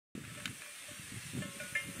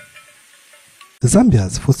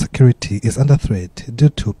Zambia's food security is under threat due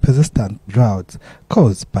to persistent droughts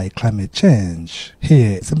caused by climate change.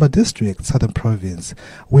 Here, Simba District, Southern Province,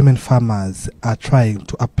 women farmers are trying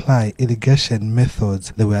to apply irrigation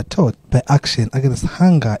methods they were taught by Action Against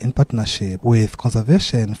Hunger in partnership with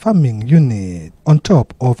Conservation Farming Unit. On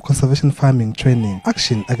top of conservation farming training,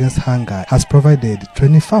 Action Against Hunger has provided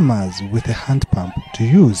trainee farmers with a hand pump to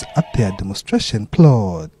use at their demonstration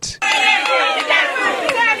plot.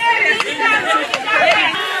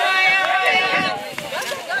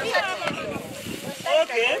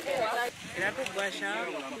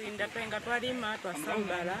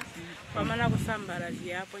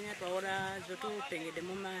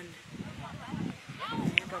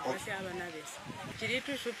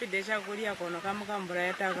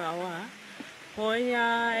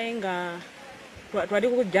 Twali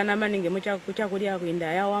kujana maningi kuchakulia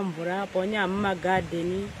kuinda ya wamvura ponya mama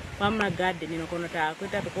garden nokono ta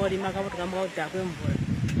kweta tukolima kabo tukamba utakwemvura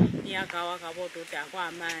ni akawa kabo tutakwa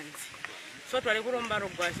amanzi so twali kulomba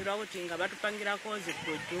rogwasirwa kuti ngabatupangira kozi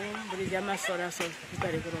kutu mbuli ya masora so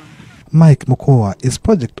twali kulomba. Mike Mukoa is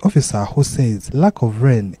project officer who says lack of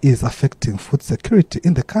rain is affecting food security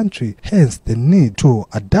in the country, hence the need to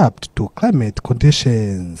adapt to climate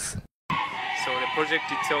conditions. So the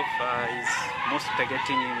project itself is most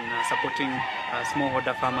targeting in supporting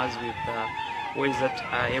smallholder farmers with ways that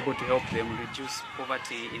are able to help them reduce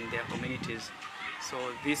poverty in their communities. So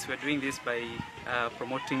we're doing this by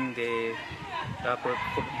promoting the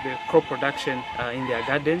crop production in their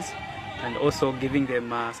gardens, and also giving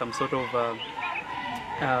them some sort of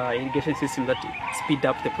irrigation system that speed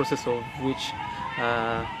up the process of which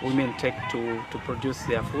women take to produce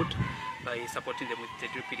their food, by supporting them with the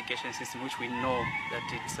drip irrigation system, which we know that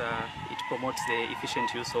it promotes the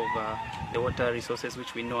efficient use of the water resources,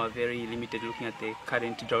 which we know are very limited looking at the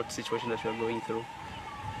current drought situation that we are going through.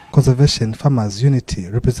 Conservation Farmers Unity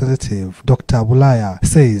representative Dr.Oliver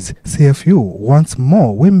says CFU wants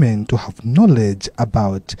more women to have knowledge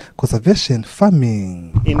about conservation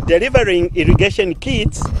farming. In delivering irrigation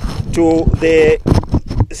kits to the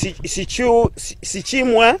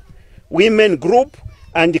Sichimwa Women Group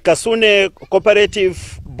and Kasune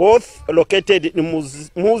Cooperative, both located in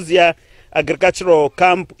Muzia Agricultural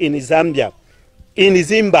Camp in Zambia, in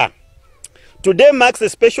Zimba. Today marks a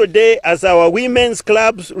special day as our women's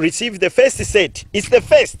clubs receive the first set. It's the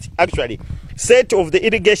first, actually, set of the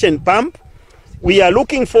irrigation pump. We are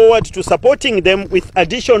looking forward to supporting them with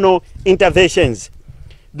additional interventions.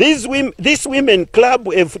 This women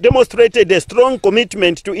club have demonstrated a strong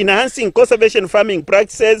commitment to enhancing conservation farming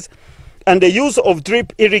practices and the use of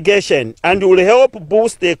drip irrigation, and will help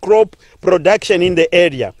boost the crop production in the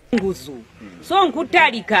area.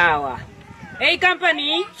 A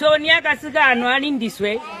company so niya kasika ano in this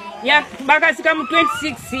way ya bakasika mu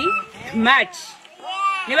 26 March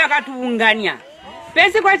ne bakatuungania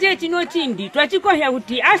pese kwa chino chindi twachikohya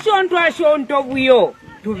kuti ashonto buyo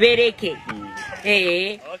tubereke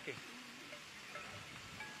okay.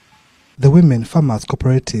 The women farmers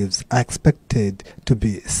cooperatives are expected to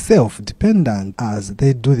be self-dependent as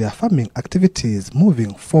they do their farming activities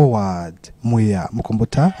moving forward. Muya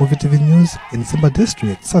Mukombota, OVTV News in Simba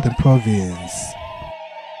District, Southern Province.